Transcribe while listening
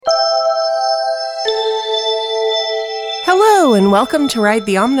Hello and welcome to Ride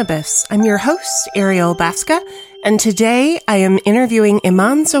the Omnibus. I'm your host, Ariel Baska, and today I am interviewing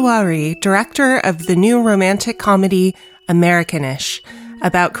Iman Zawahri, director of the new romantic comedy Americanish,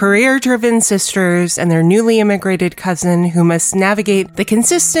 about career-driven sisters and their newly immigrated cousin who must navigate the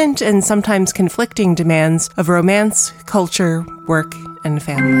consistent and sometimes conflicting demands of romance, culture, work, and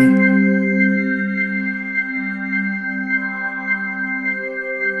family.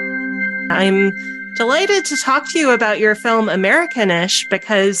 I'm delighted to talk to you about your film Americanish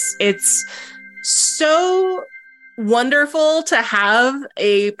because it's so wonderful to have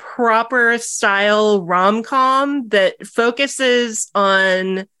a proper style rom-com that focuses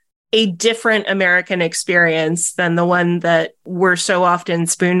on a different American experience than the one that we're so often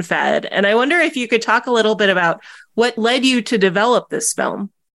spoon-fed. And I wonder if you could talk a little bit about what led you to develop this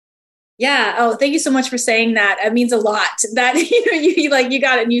film. Yeah. Oh, thank you so much for saying that. It means a lot that you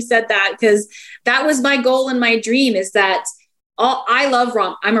got it and you said that, because that was my goal and my dream is that I love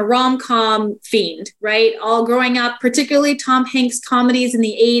I'm a rom-com fiend, right? All growing up, particularly Tom Hanks comedies in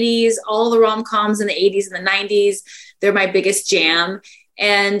the 80s, all the rom-coms in the 80s and the 90s, they're my biggest jam.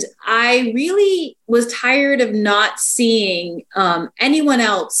 And I really was tired of not seeing anyone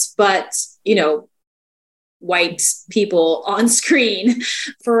else but, white people on screen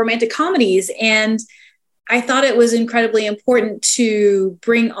for romantic comedies. And I thought it was incredibly important to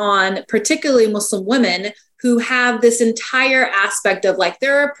bring on particularly Muslim women who have this entire aspect of like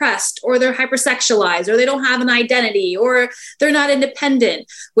they're oppressed or they're hypersexualized or they don't have an identity or they're not independent,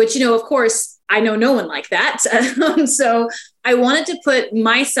 which, of course, I know no one like that. So I wanted to put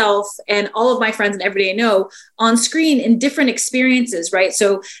myself and all of my friends and everybody I know on screen in different experiences, right?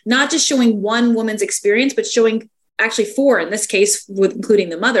 So not just showing one woman's experience, but showing actually four, in this case, with including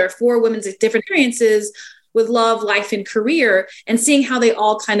the mother, four women's different experiences with love, life, and career, and seeing how they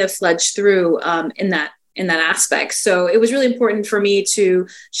all kind of fledged through in that aspect. So it was really important for me to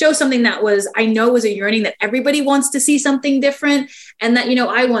show something that I know was a yearning that everybody wants to see something different and that,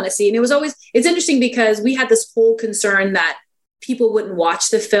 I want to see. And it's interesting because we had this whole concern that people wouldn't watch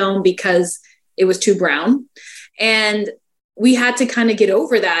the film because it was too brown. And we had to kind of get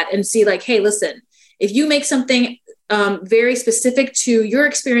over that and see like, hey, listen, if you make something very specific to your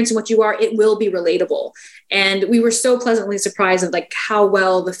experience and what you are, it will be relatable. And we were so pleasantly surprised of like how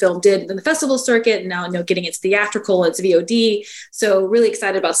well the film did in the festival circuit, and now getting its theatrical, its VOD. So really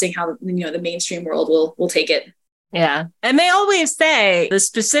excited about seeing how the mainstream world will take it. Yeah. And they always say the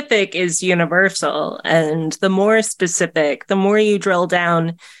specific is universal, and the more specific, the more you drill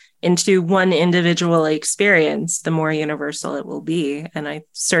down into one individual experience, the more universal it will be. And I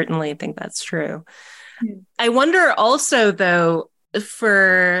certainly think that's true. I wonder also, though,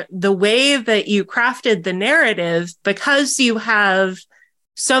 for the way that you crafted the narrative, because you have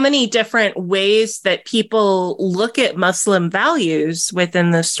so many different ways that people look at Muslim values within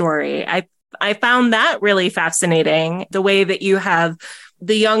the story. I found that really fascinating, the way that you have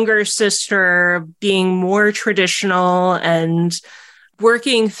the younger sister being more traditional and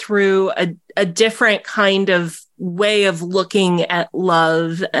working through a different kind of way of looking at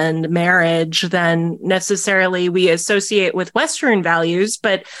love and marriage than necessarily we associate with Western values.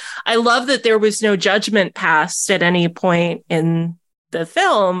 But I love that there was no judgment passed at any point in the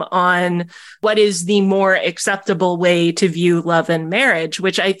film on what is the more acceptable way to view love and marriage,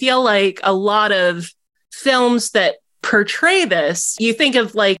 which I feel like a lot of films that portray this, you think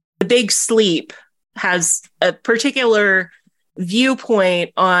of like The Big Sleep has a particular viewpoint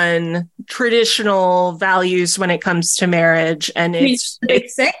on traditional values when it comes to marriage. And it's The Big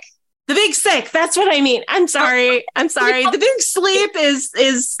Sick? The Big Sick. That's what I mean. I'm sorry. The Big Sleep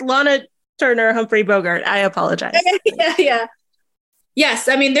is Lana Turner, Humphrey Bogart. I apologize. Yeah. Yes.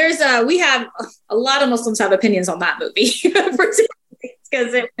 I mean, we have a lot of Muslims have opinions on that movie because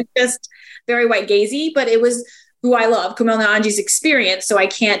it was just very white gazy, but it was who I love, Kumail Nanji's experience. So I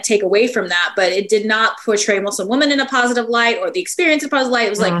can't take away from that, but it did not portray Muslim women in a positive light or the experience in a positive light.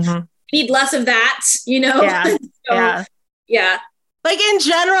 It was like, need less of that, Yeah. Yeah. Like in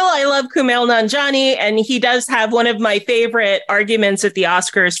general, I love Kumail Nanjiani, and he does have one of my favorite arguments at the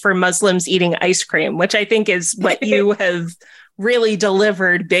Oscars for Muslims eating ice cream, which I think is what you have really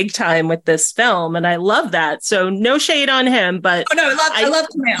delivered big time with this film. And I love that. So no shade on him, but I love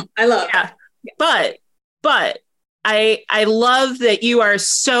Kumail. I love. Yeah. But I love that you are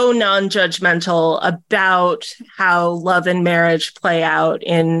so non-judgmental about how love and marriage play out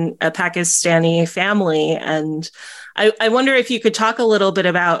in a Pakistani family. And I wonder if you could talk a little bit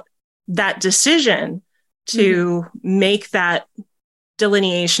about that decision to make that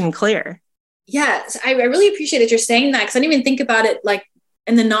delineation clear. Yes, I really appreciate that you're saying that, because I didn't even think about it like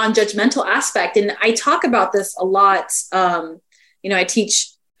and the non-judgmental aspect. And I talk about this a lot. I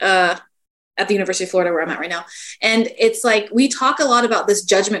teach at the University of Florida where I'm at right now. And it's like, we talk a lot about this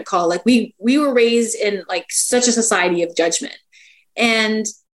judgment call. Like we were raised in like such a society of judgment and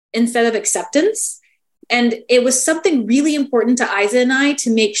instead of acceptance. And it was something really important to Isa and I to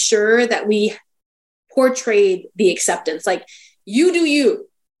make sure that we portrayed the acceptance. Like, you do you.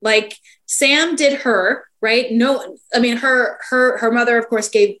 Like, Sam did her, right? No, I mean, her mother, of course,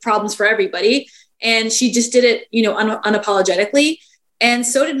 gave problems for everybody. And she just did it, unapologetically. And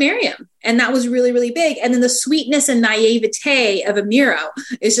so did Miriam. And that was really, really big. And then the sweetness and naivete of Amiro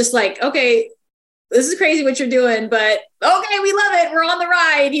is just like, okay, this is crazy what you're doing, but okay, we love it. We're on the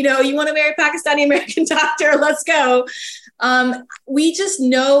ride. You want to marry a Pakistani American doctor? Let's go. We just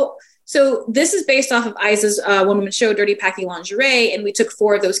know. So this is based off of Isa's one-woman show, Dirty Packing Lingerie. And we took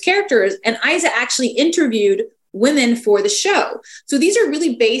 4 of those characters, and Isa actually interviewed women for the show. So these are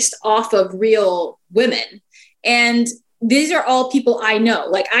really based off of real women. And these are all people I know.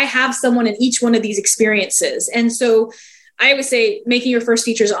 Like, I have someone in each one of these experiences. And so I would say making your first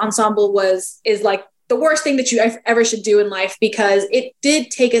features ensemble is like the worst thing that you ever should do in life, because it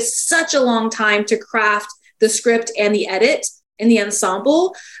did take us such a long time to craft the script and the edit and the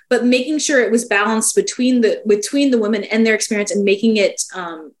ensemble, but making sure it was balanced between the women and their experience and making it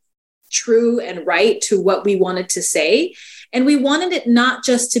true and right to what we wanted to say. And we wanted it not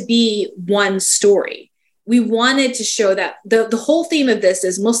just to be one story. We wanted to show that the whole theme of this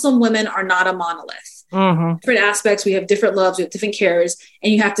is Muslim women are not a monolith. Mm-hmm. Different aspects, we have different loves, we have different cares,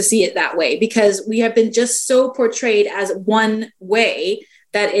 and you have to see it that way, because we have been just so portrayed as one way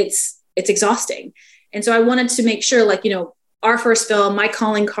that it's exhausting. And so I wanted to make sure, like, our first film, my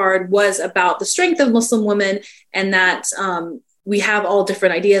calling card, was about the strength of Muslim women, and that we have all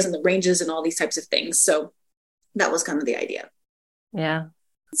different ideas and the ranges and all these types of things. So that was kind of the idea. Yeah.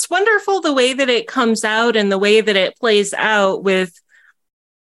 It's wonderful the way that it comes out and the way that it plays out with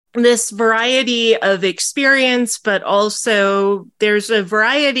this variety of experience, but also there's a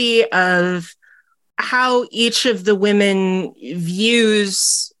variety of how each of the women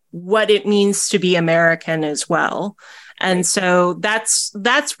views what it means to be American as well. And so that's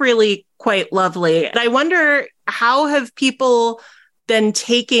really quite lovely. And I wonder, how have people been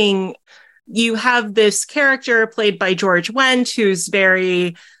taking, you have this character played by George Wendt, who's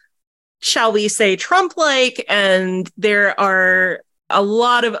very, shall we say, Trump-like, and there are a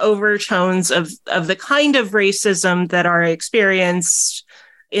lot of overtones of the kind of racism that are experienced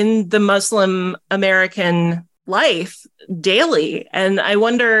in the Muslim American life daily. And I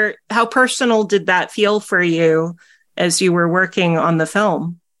wonder, how personal did that feel for you as you were working on the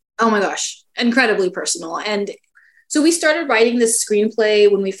film? Oh my gosh, incredibly personal. And so we started writing this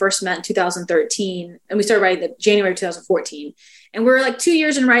screenplay when we first met in 2013, and we started writing in January 2014. And we're like 2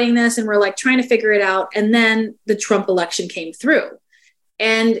 years in writing this, and we're like trying to figure it out. And then the Trump election came through.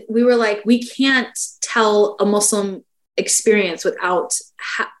 And we were like, we can't tell a Muslim experience without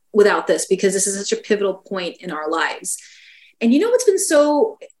this, because this is such a pivotal point in our lives. And what's been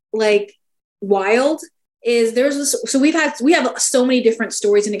so like wild is we have so many different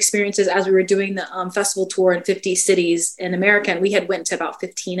stories and experiences as we were doing the festival tour in 50 cities in America. And we had went to about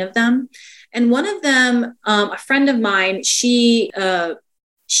 15 of them. And one of them, a friend of mine, she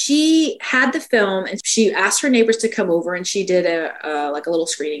had the film, and she asked her neighbors to come over, and she did a little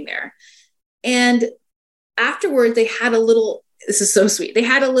screening there. And afterwards this is so sweet. They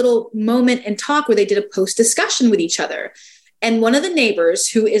had a little moment and talk where they did a post discussion with each other. And one of the neighbors,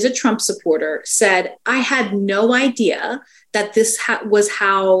 who is a Trump supporter, said, I had no idea that this was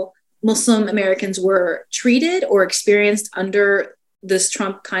how Muslim Americans were treated or experienced under this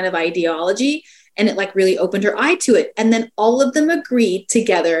Trump kind of ideology. And it like really opened her eye to it. And then all of them agreed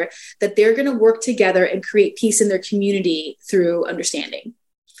together that they're going to work together and create peace in their community through understanding.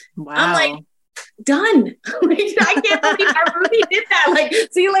 Wow. I'm like, done. I can't believe I really did that. Like,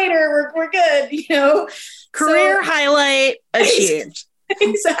 see you later. We're good, Career highlight achieved.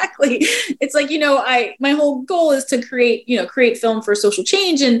 Exactly. It's like, my whole goal is to create film for social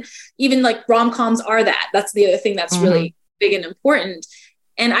change. And even like rom-coms are that. That's the other thing that's really big and important.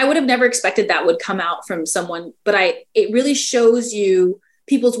 And I would have never expected that would come out from someone, but it really shows you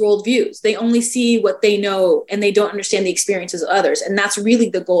people's worldviews. They only see what they know, and they don't understand the experiences of others. And that's really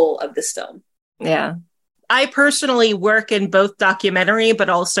the goal of this film. Yeah. I personally work in both documentary, but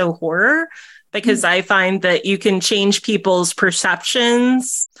also horror, because I find that you can change people's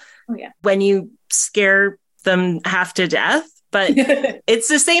perceptions when you scare them half to death. But it's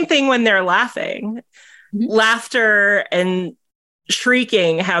the same thing when they're laughing. Mm-hmm. Laughter and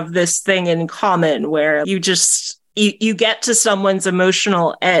shrieking have this thing in common where you just you get to someone's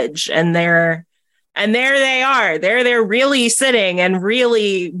emotional edge, and there they are. They're really sitting and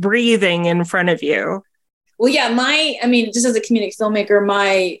really breathing in front of you. Well, yeah, just as a comedic filmmaker,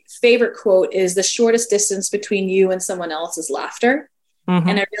 my favorite quote is the shortest distance between you and someone else is laughter. Mm-hmm.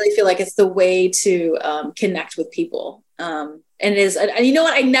 And I really feel like it's the way to connect with people. And you know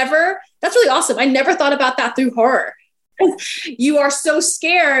what? That's really awesome. I never thought about that through horror. You are so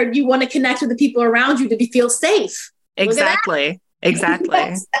scared. You want to connect with the people around you to feel safe. Exactly. That's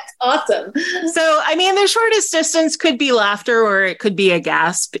awesome. So, the shortest distance could be laughter or it could be a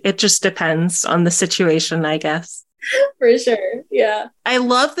gasp. It just depends on the situation, I guess. For sure. Yeah. I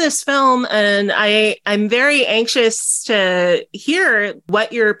love this film, and I'm very anxious to hear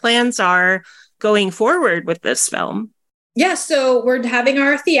what your plans are going forward with this film. Yeah, so we're having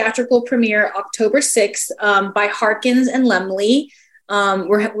our theatrical premiere October 6th by Harkins and Lemley.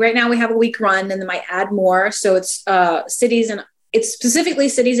 Right now we have a week run, and then might add more. So it's it's specifically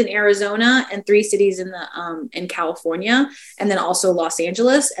cities in Arizona and 3 cities in California, and then also Los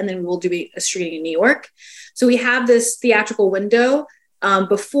Angeles, and then we'll do a screening in New York. So we have this theatrical window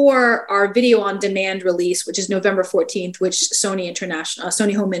before our video on demand release, which is November 14th, which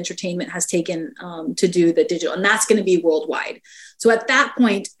Sony Home Entertainment has taken to do the digital, and that's going to be worldwide. So at that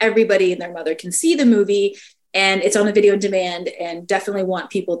point, everybody and their mother can see the movie, and it's on a video on demand, and definitely want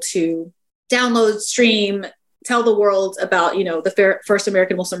people to download, stream, tell the world about, the first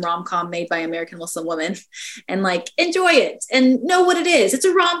American Muslim rom-com made by American Muslim women, and enjoy it and know what it is. It's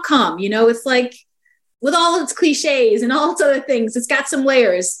a rom-com, it's with all its cliches and all its other things, it's got some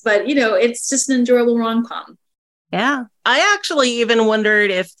layers, but it's just an enjoyable rom-com. Yeah. I actually even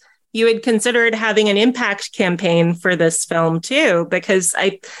wondered if you had considered having an impact campaign for this film too, because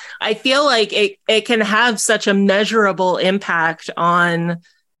I feel like it can have such a measurable impact on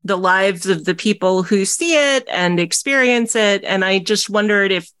the lives of the people who see it and experience it. And I just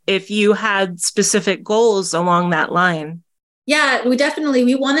wondered if you had specific goals along that line. Yeah,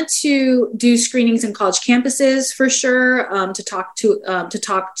 we wanted to do screenings in college campuses for sure, to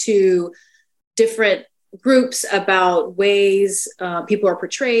talk to different groups about ways people are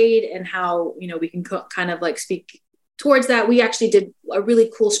portrayed and how, we can kind of speak towards that. We actually did a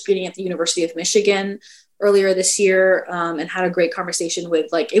really cool screening at the University of Michigan earlier this year, and had a great conversation with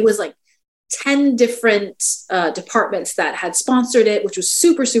it was 10 different departments that had sponsored it, which was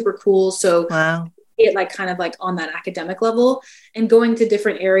super, super cool. So wow. It on that academic level, and going to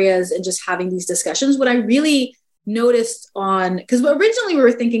different areas and just having these discussions. What I really noticed because originally we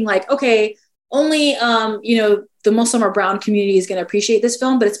were thinking okay, only the Muslim or brown community is going to appreciate this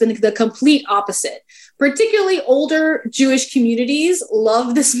film, but it's been the complete opposite. Particularly older Jewish communities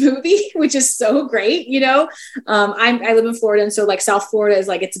love this movie, which is so great. I live in Florida, and so South Florida is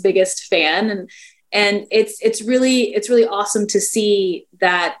its biggest fan, and it's really awesome to see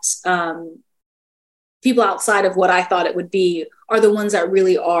that people outside of what I thought it would be are the ones that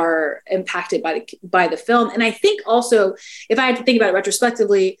really are impacted by the film. And I think also, if I had to think about it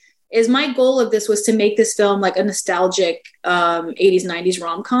retrospectively, is my goal of this was to make this film a nostalgic 80s, 90s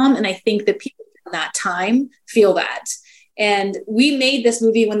rom-com. And I think that people in that time feel that. And we made this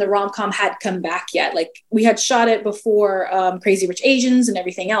movie when the rom-com hadn't come back yet. We had shot it before Crazy Rich Asians and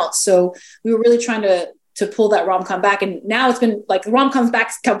everything else. So we were really trying to pull that rom-com back. And now it's been the rom-coms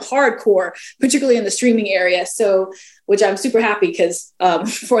back come hardcore, particularly in the streaming area. So, which I'm super happy because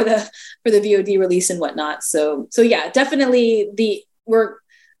for the VOD release and whatnot. So yeah, definitely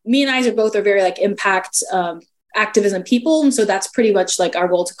me and I are very impact activism people. And so that's pretty much our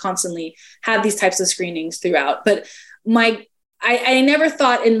goal, to constantly have these types of screenings throughout. But I never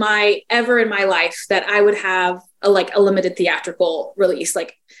thought ever in my life that I would have a limited theatrical release,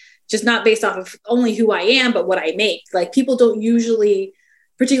 just not based off of only who I am, but what I make. People don't usually,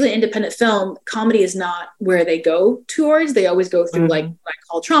 particularly independent film, comedy is not where they go towards. They always go through what I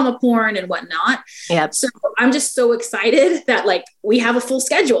call trauma porn and whatnot. Yep. So I'm just so excited that we have a full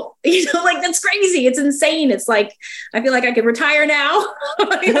schedule. That's crazy. It's insane. It's I feel like I could retire now.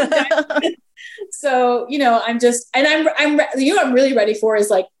 So, I'm really ready for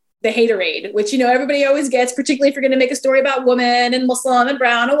is the haterade, which, everybody always gets, particularly if you're going to make a story about women and Muslim and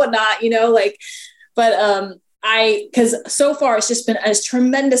brown and whatnot, but because so far it's just been a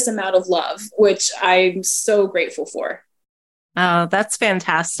tremendous amount of love, which I'm so grateful for. Oh, that's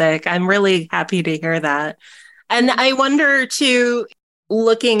fantastic. I'm really happy to hear that. And I wonder too,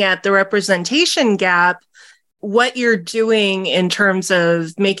 looking at the representation gap, what you're doing in terms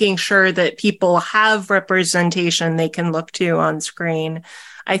of making sure that people have representation they can look to on screen.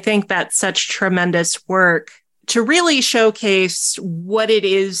 I think that's such tremendous work to really showcase what it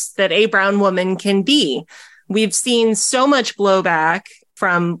is that a brown woman can be we've seen so much blowback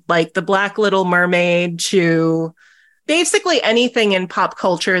from like the Black Little Mermaid to basically anything in pop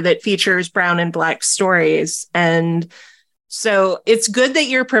culture that features brown and Black stories. And so it's good that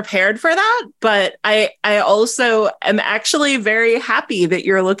you're prepared for that. But I also am actually very happy that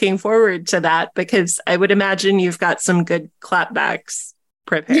you're looking forward to that, because I would imagine you've got some good clapbacks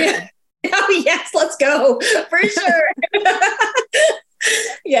prepared. Yeah. Oh, yes, let's go for sure.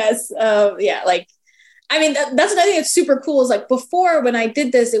 Yes. Yeah. Like, I mean, that's another thing that's super cool is like before when I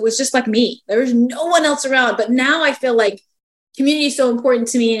did this, it was just like me. There was no one else around. But now I feel like community is so important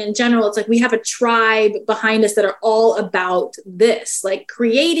to me. And in general, it's like we have a tribe behind us that are all about this, like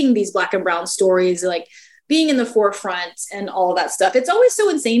creating these Black and brown stories, like being in the forefront and all that stuff. It's always so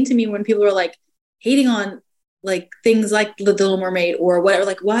insane to me when people are like hating on like things like The Little Mermaid or whatever.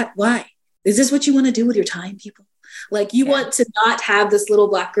 Like, what? Why? Is this what you want to do with your time, people? Like you want to not have this little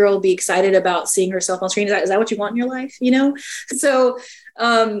Black girl be excited about seeing herself on screen. Is that what you want in your life? You know? So,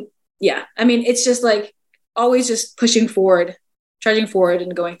 yeah, I mean, it's just like always just pushing forward, trudging forward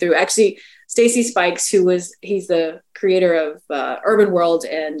and going through. Actually, Stacey Spikes, he's the creator of Urban World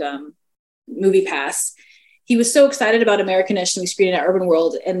and Movie Pass. He was so excited about Americanish and we screened it at Urban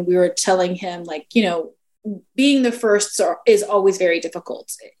World. And we were telling him like, you know, being the first is always very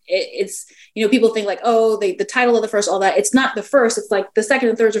difficult. It's, you know, people think like, oh, the title of the first, all that. It's not the first. It's like the second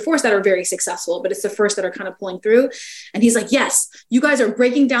and thirds or fourths that are very successful, but it's the first that are kind of pulling through. And he's like, yes, you guys are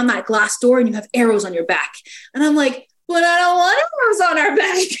breaking down that glass door and you have arrows on your back. And I'm like, but I don't want arrows on our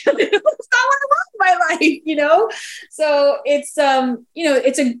back. It's not what I want in my life, you know? So it's, you know,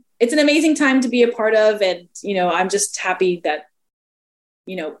 it's an amazing time to be a part of. And, you know, I'm just happy that,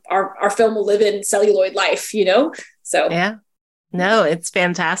 you know, our film will live in celluloid life, you know? So yeah, no, it's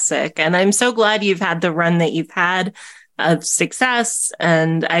fantastic. And I'm so glad you've had the run that you've had of success.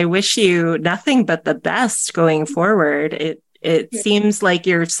 And I wish you nothing but the best going forward. It seems like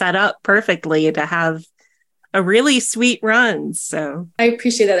you're set up perfectly to have a really sweet run. So I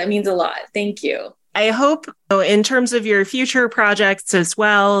appreciate that. That means a lot. Thank you. I hope in terms of your future projects as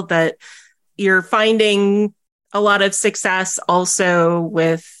well, that you're finding a lot of success also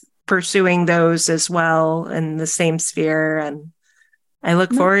with pursuing those as well in the same sphere. And I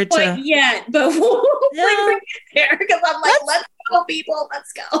look forward to yet, but we'll bring it there because I'm like, let's go, people.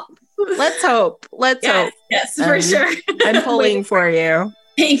 Let's go. Let's hope. Let's hope. Yes, for sure. I'm pulling for you.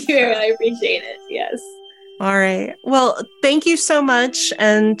 Thank you. I appreciate it. Yes. All right. Well, thank you so much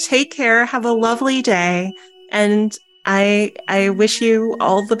and take care. Have a lovely day. And I wish you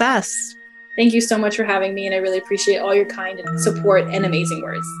all the best. Thank you so much for having me. And I really appreciate all your kind and support and amazing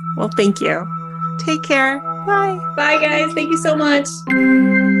words. Well, thank you. Take care. Bye. Bye, guys. Thank you so much.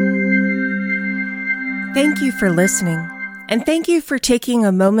 Thank you for listening. And thank you for taking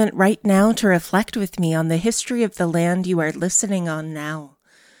a moment right now to reflect with me on the history of the land you are listening on now.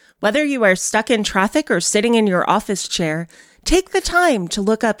 Whether you are stuck in traffic or sitting in your office chair, take the time to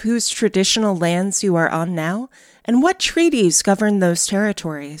look up whose traditional lands you are on now and what treaties govern those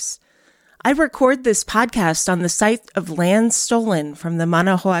territories. I record this podcast on the site of land stolen from the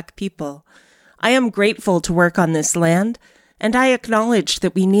Manahoac people. I am grateful to work on this land, and I acknowledge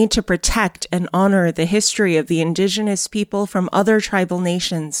that we need to protect and honor the history of the indigenous people from other tribal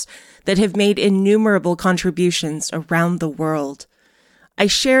nations that have made innumerable contributions around the world. I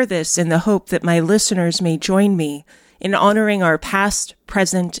share this in the hope that my listeners may join me in honoring our past,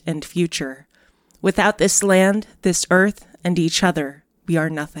 present, and future. Without this land, this earth, and each other, we are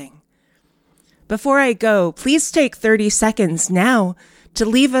nothing. Before I go, please take 30 seconds now to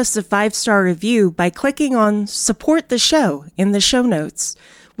leave us a 5-star review by clicking on Support the Show in the show notes.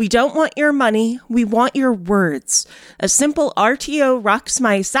 We don't want your money, we want your words. A simple RTO rocks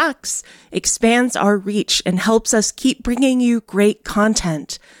my socks expands our reach and helps us keep bringing you great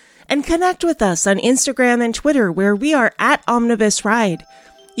content. And connect with us on Instagram and Twitter, where we are at Omnibus Ride.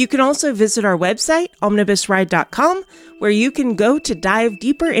 You can also visit our website, omnibusride.com, where you can go to dive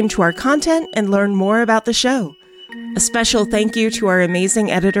deeper into our content and learn more about the show. A special thank you to our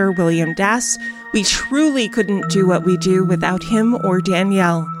amazing editor, William Dass. We truly couldn't do what we do without him or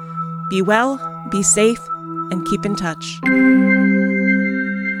Danielle. Be well, be safe, and keep in touch.